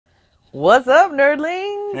What's up,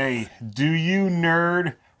 nerdlings? Hey, do you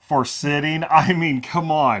nerd for sitting? I mean,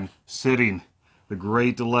 come on. Sitting, the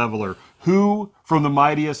great leveler. Who, from the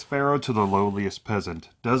mightiest pharaoh to the lowliest peasant,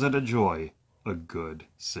 doesn't enjoy a good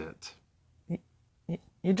sit?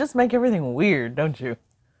 You just make everything weird, don't you?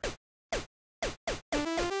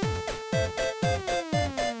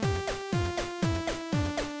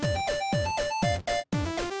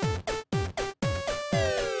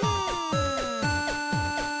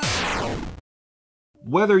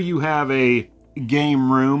 Whether you have a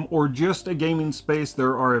game room or just a gaming space,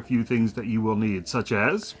 there are a few things that you will need, such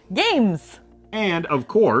as Games! and, of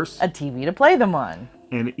course, A TV to play them on.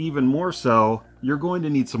 and even more so, you're going to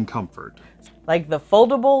need some comfort. Like the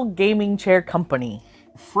Foldable Gaming Chair Company.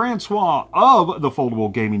 Francois of the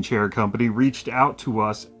Foldable Gaming Chair Company reached out to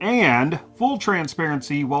us, and full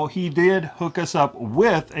transparency, while he did hook us up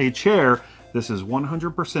with a chair, this is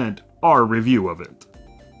 100% our review of it.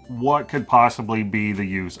 What could possibly be the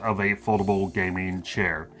use of a foldable gaming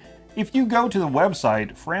chair? If you go to the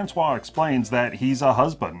website, Francois explains that he's a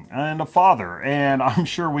husband and a father, and I'm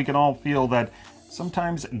sure we can all feel that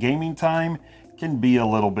sometimes gaming time can be a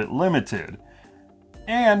little bit limited.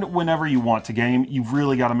 And whenever you want to game, you've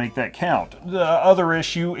really got to make that count. The other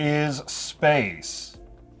issue is space.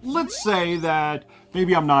 Let's say that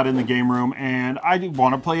maybe I'm not in the game room and I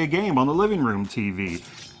want to play a game on the living room TV.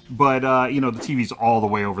 But, you know, the TV's all the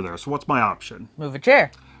way over there. So what's my option? Move a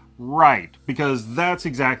chair. Right, because that's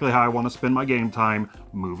exactly how I want to spend my game time,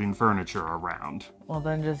 moving furniture around. Well,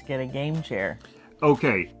 then just get a game chair.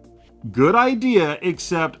 Okay, good idea,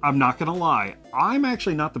 except I'm not going to lie. I'm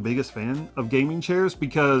actually not the biggest fan of gaming chairs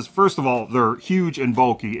because, first of all, they're huge and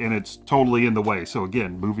bulky and it's totally in the way. So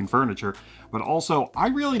again, moving furniture. But also, I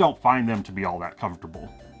really don't find them to be all that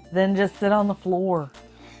comfortable. Then just sit on the floor.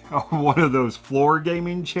 One of those floor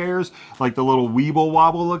gaming chairs, like the little weeble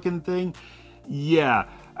wobble looking thing. Yeah,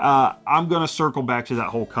 I'm going to circle back to that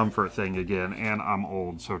whole comfort thing again, and I'm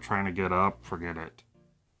old, so trying to get up, forget it.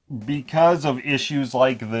 Because of issues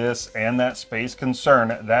like this and that space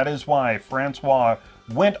concern, that is why Francois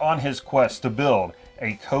went on his quest to build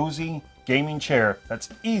a cozy gaming chair that's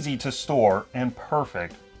easy to store and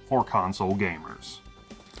perfect for console gamers.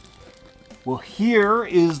 Well, here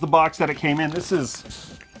is the box that it came in. This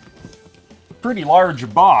is a pretty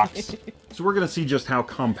large box, so we're going to see just how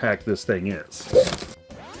compact this thing is.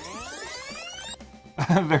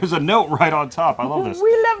 There's a note right on top. I love this.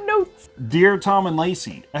 We love notes. Dear Tom and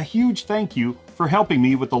Lacey, a huge thank you for helping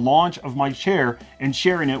me with the launch of my chair and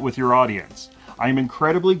sharing it with your audience. I am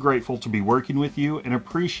incredibly grateful to be working with you and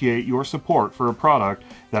appreciate your support for a product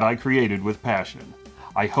that I created with passion.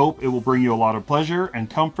 I hope it will bring you a lot of pleasure and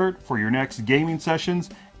comfort for your next gaming sessions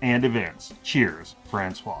and events. Cheers,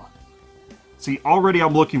 Francois. See, already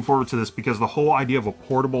I'm looking forward to this because the whole idea of a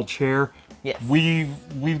portable chair, yes,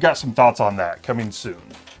 we've got some thoughts on that coming soon.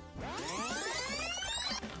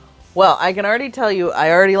 Well, I can already tell you,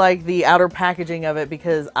 I already like the outer packaging of it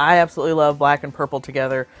because I absolutely love black and purple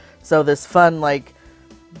together. So this fun, like,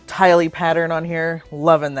 tiley pattern on here,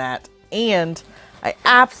 loving that. And I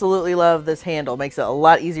absolutely love this handle. Makes it a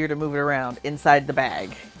lot easier to move it around inside the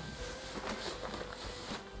bag.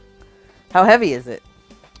 How heavy is it?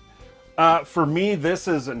 For me, this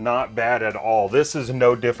is not bad at all. This is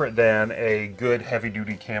no different than a good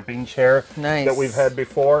heavy-duty camping chair that we've had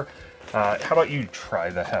before. How about you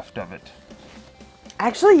try the heft of it?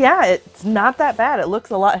 Actually, yeah, it's not that bad. It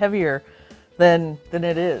looks a lot heavier than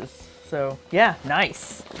it is. So, yeah,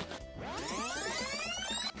 nice.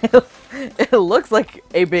 It looks like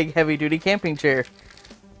a big heavy-duty camping chair.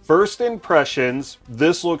 First impressions,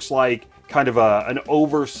 this looks like kind of an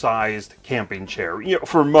oversized camping chair, you know,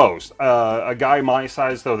 for most. A guy my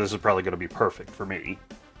size, though, this is probably going to be perfect for me.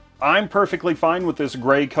 I'm perfectly fine with this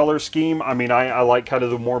gray color scheme. I mean, I like kind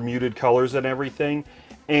of the more muted colors and everything.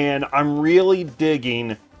 And I'm really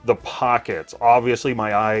digging the pockets. Obviously,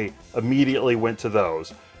 my eye immediately went to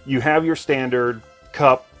those. You have your standard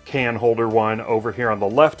cup can holder one over here on the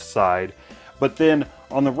left side. But then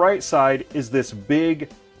on the right side is this big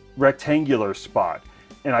rectangular spot.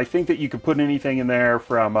 And I think that you could put anything in there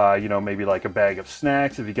from, you know, maybe like a bag of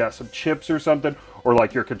snacks if you got some chips or something, or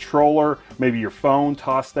like your controller, maybe your phone,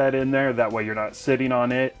 toss that in there. That way you're not sitting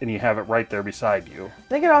on it and you have it right there beside you. I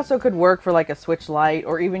think it also could work for like a Switch Lite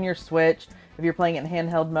or even your Switch. If you're playing it in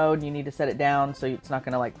handheld mode, you need to set it down so it's not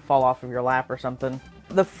going to like fall off of your lap or something.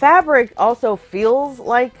 The fabric also feels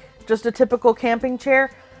like just a typical camping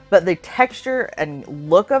chair, but the texture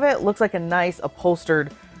and look of it looks like a nice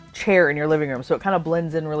upholstered chair in your living room, so it kind of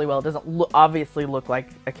blends in really well. It doesn't obviously look like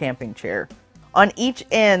a camping chair. On each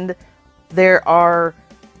end there are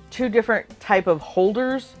two different type of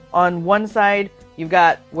holders On one side, you've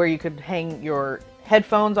got where you could hang your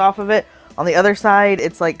headphones off of it. On the other side,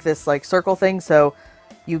 it's like this like circle thing, so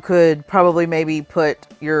you could probably maybe put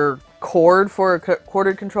your cord for a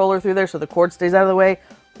corded controller through there so the cord stays out of the way,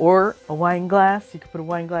 or a wine glass. You could put a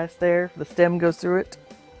wine glass there. The stem goes through it.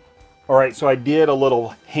 All right, so I did a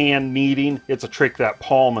little hand kneading. It's a trick that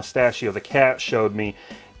Paul Mustachio the cat showed me.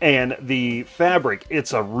 And the fabric,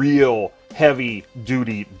 it's a real heavy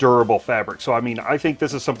duty, durable fabric. So, I mean, I think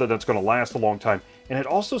this is something that's going to last a long time. And it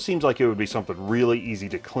also seems like it would be something really easy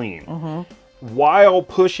to clean. While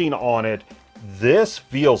pushing on it, this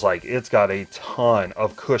feels like it's got a ton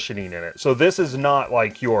of cushioning in it. So this is not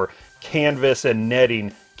like your canvas and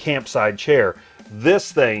netting campsite chair.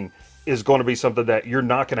 This thing is going to be something that you're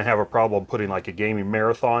not going to have a problem putting like a gaming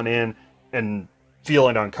marathon in and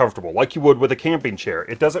feeling uncomfortable like you would with a camping chair.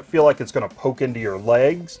 It doesn't feel like it's going to poke into your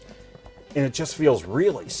legs, and it just feels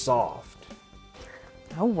really soft.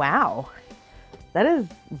 Oh, wow. That is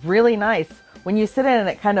really nice. When you sit in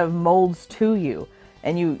it, it kind of molds to you,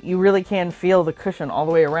 and you really can feel the cushion all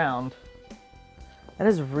the way around. That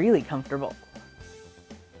is really comfortable.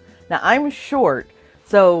 Now, I'm short,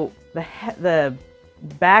 so the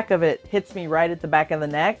back of it hits me right at the back of the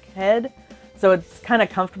neck, head, so it's kind of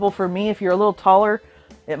comfortable for me. If you're a little taller,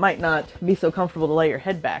 it might not be so comfortable to lay your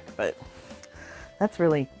head back, but it's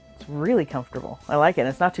really comfortable. I like it. And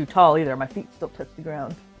it's not too tall either. My feet still touch the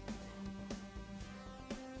ground.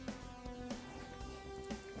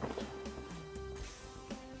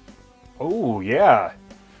 Oh, yeah.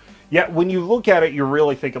 Yeah, when you look at it, you're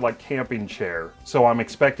really thinking like camping chair. So I'm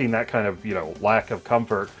expecting that kind of, lack of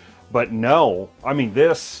comfort. But no, I mean,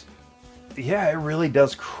 this, yeah, it really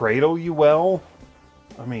does cradle you well.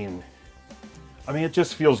 I mean, it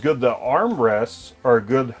just feels good. The armrests are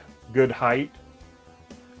a good height.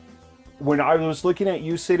 When I was looking at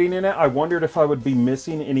you sitting in it, I wondered if I would be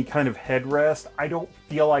missing any kind of headrest. I don't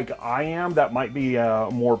feel like I am. That might be a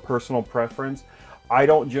more personal preference. I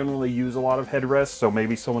don't generally use a lot of headrests, so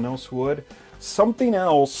maybe someone else would. Something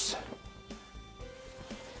else,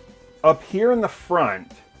 up here in the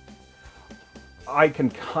front, I can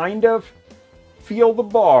kind of feel the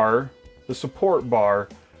bar, the support bar,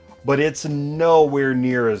 but it's nowhere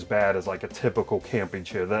near as bad as like a typical camping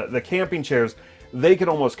chair. The camping chairs, they can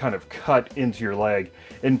almost kind of cut into your leg.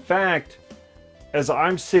 In fact, as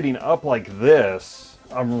I'm sitting up like this,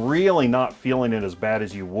 I'm really not feeling it as bad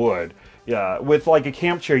as you would. Yeah, with like a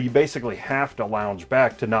camp chair, you basically have to lounge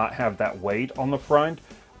back to not have that weight on the front.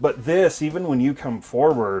 But this, even when you come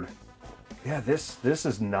forward, yeah, this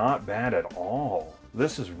is not bad at all.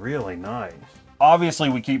 This is really nice. Obviously,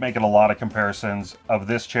 we keep making a lot of comparisons of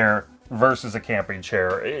this chair versus a camping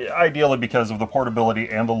chair, ideally because of the portability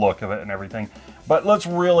and the look of it and everything. But let's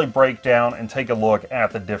really break down and take a look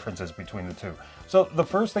at the differences between the two. So the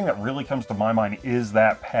first thing that really comes to my mind is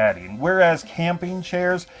that padding. Whereas camping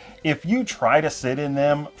chairs, if you try to sit in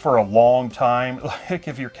them for a long time, like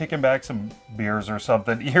if you're kicking back some beers or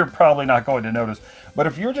something, you're probably not going to notice. But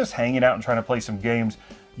if you're just hanging out and trying to play some games,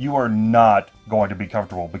 you are not going to be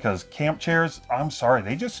comfortable, because camp chairs, I'm sorry,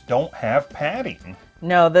 they just don't have padding.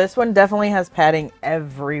 No, this one definitely has padding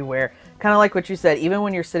everywhere. Kind of like what you said, even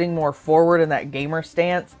when you're sitting more forward in that gamer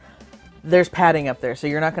stance, there's padding up there, so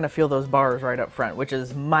you're not going to feel those bars right up front, which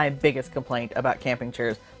is my biggest complaint about camping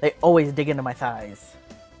chairs. They always dig into my thighs.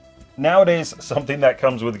 Nowadays, something that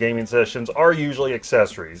comes with gaming sessions are usually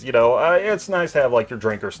accessories. It's nice to have like your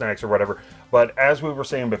drink or snacks or whatever, but as we were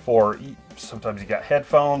saying before, sometimes you got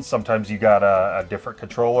headphones, sometimes you got a different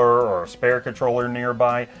controller or a spare controller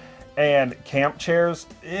nearby. And camp chairs,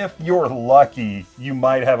 if you're lucky, you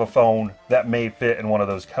might have a phone that may fit in one of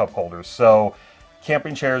those cup holders. So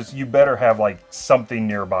camping chairs, you better have like something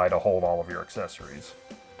nearby to hold all of your accessories.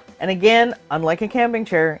 And again, unlike a camping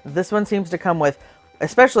chair, this one seems to come with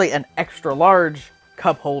especially an extra large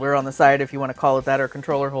cup holder on the side, if you want to call it that, or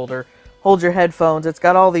controller holder. Hold your headphones. It's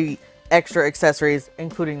got all the extra accessories,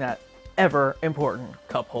 including that ever important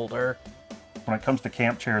cup holder. When it comes to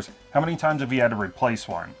camp chairs, how many times have you had to replace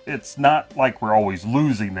one? It's not like we're always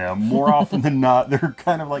losing them. More often than not, they're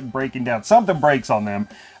kind of like breaking down. Something breaks on them.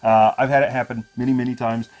 I've had it happen many, many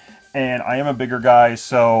times. And I am a bigger guy,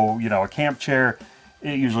 so, a camp chair,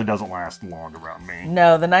 it usually doesn't last long around me.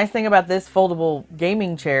 No, the nice thing about this foldable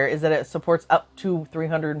gaming chair is that it supports up to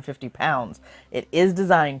 350 pounds. It is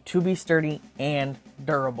designed to be sturdy and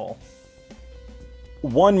durable.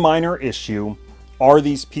 One minor issue are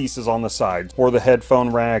these pieces on the sides, or the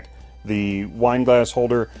headphone rack, the wine glass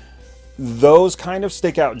holder. Those kind of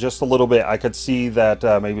stick out just a little bit. I could see that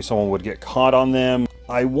maybe someone would get caught on them.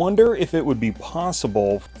 I wonder if it would be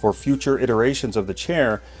possible for future iterations of the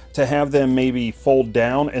chair to have them maybe fold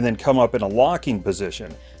down and then come up in a locking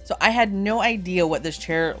position. So I had no idea what this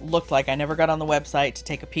chair looked like. I never got on the website to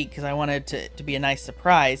take a peek because I wanted to be a nice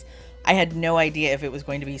surprise. I had no idea if it was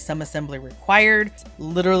going to be some assembly required.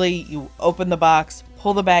 Literally, you open the box,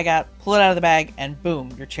 pull the bag out, pull it out of the bag, and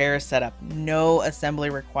boom, your chair is set up. No assembly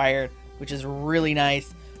required, which is really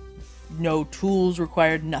nice. No tools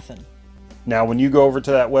required, nothing. Now, when you go over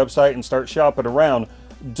to that website and start shopping around,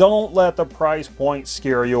 don't let the price point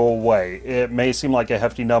scare you away. It may seem like a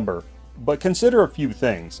hefty number, but consider a few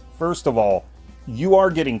things. First of all, you are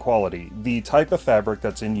getting quality, the type of fabric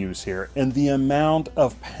that's in use here, and the amount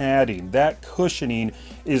of padding. That cushioning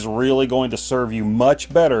is really going to serve you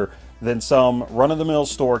much better than some run-of-the-mill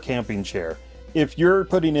store camping chair. If you're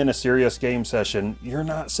putting in a serious game session, you're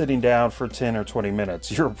not sitting down for 10 or 20 minutes.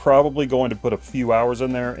 You're probably going to put a few hours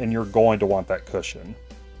in there, and you're going to want that cushion.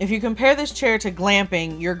 If you compare this chair to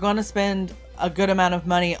glamping, you're going to spend a good amount of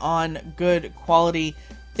money on good quality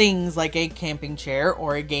things like a camping chair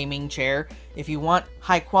or a gaming chair. If you want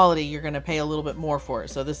high quality, you're going to pay a little bit more for it.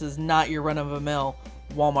 So this is not your run-of-the-mill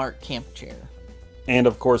Walmart camp chair. And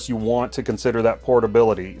of course, you want to consider that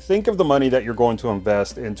portability. Think of the money that you're going to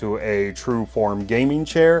invest into a true form gaming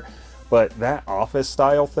chair, but that office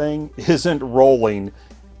style thing isn't rolling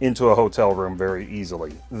into a hotel room very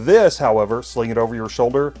easily. This, however, sling it over your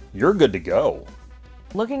shoulder, you're good to go.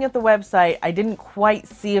 Looking at the website, I didn't quite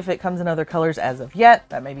see if it comes in other colors as of yet.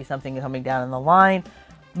 That may be something coming down in the line.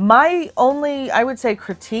 My only, I would say,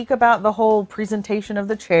 critique about the whole presentation of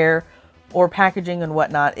the chair or packaging and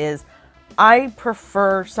whatnot is I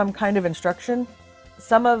prefer some kind of instruction.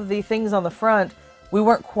 Some of the things on the front, we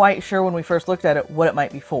weren't quite sure when we first looked at it what it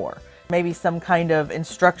might be for. Maybe some kind of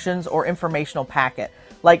instructions or informational packet,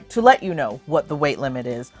 like to let you know what the weight limit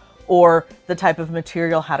is, or the type of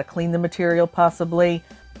material, how to clean the material possibly.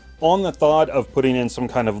 On the thought of putting in some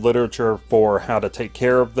kind of literature for how to take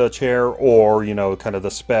care of the chair, or, you know, kind of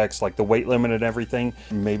the specs, like the weight limit and everything,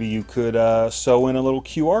 maybe you could sew in a little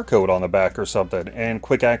QR code on the back or something, and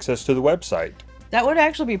quick access to the website. That would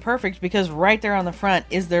actually be perfect because right there on the front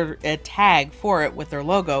is there a tag for it with their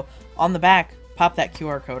logo. On the back, pop that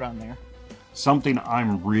QR code on there. Something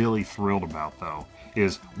I'm really thrilled about, though,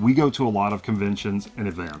 is we go to a lot of conventions and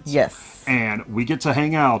events. Yes. And we get to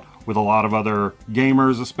hang out with a lot of other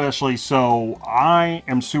gamers especially, so I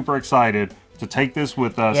am super excited to take this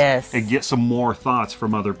with us. Yes. And get some more thoughts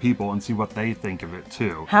from other people and see what they think of it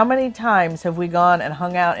too. How many times have we gone and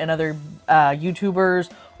hung out in other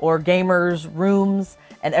YouTubers or gamers' rooms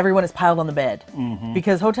and everyone is piled on the bed? Mm-hmm.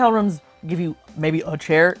 Because hotel rooms give you maybe a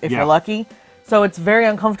chair if you're lucky. So it's very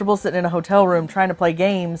uncomfortable sitting in a hotel room trying to play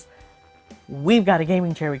games. We've got a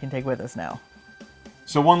gaming chair we can take with us now.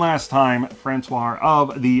 So one last time, Francois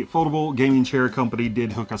of the Foldable Gaming Chair Company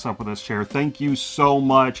did hook us up with this chair. Thank you so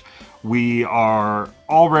much. We are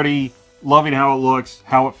already loving how it looks,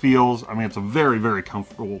 how it feels. I mean, it's a very, very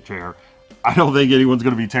comfortable chair. I don't think anyone's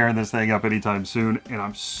going to be tearing this thing up anytime soon, and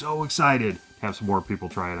I'm so excited to have some more people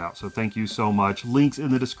try it out. So thank you so much. Links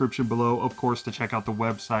in the description below, of course, to check out the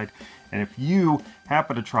website. And if you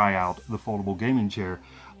happen to try out the Foldable Gaming Chair,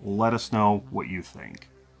 let us know what you think.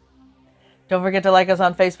 Don't forget to like us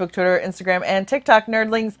on Facebook, Twitter, Instagram, and TikTok,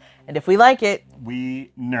 Nerdlings. And if we like it,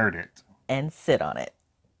 we nerd it. And sit on it.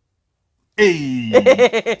 Hey!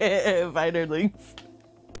 Bye, Nerdlings.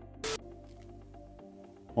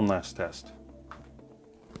 One last test.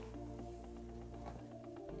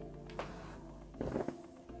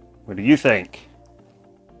 What do you think?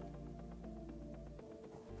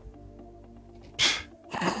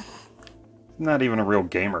 Not even a real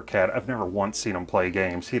gamer cat. I've never once seen him play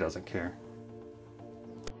games. He doesn't care.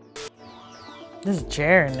 There's a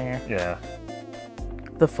chair in there. Yeah.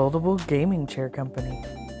 The Foldable Gaming Chair Company.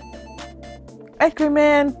 Angry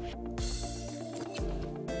Man.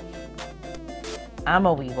 I'm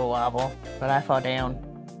a weeble wobble, but I fall down.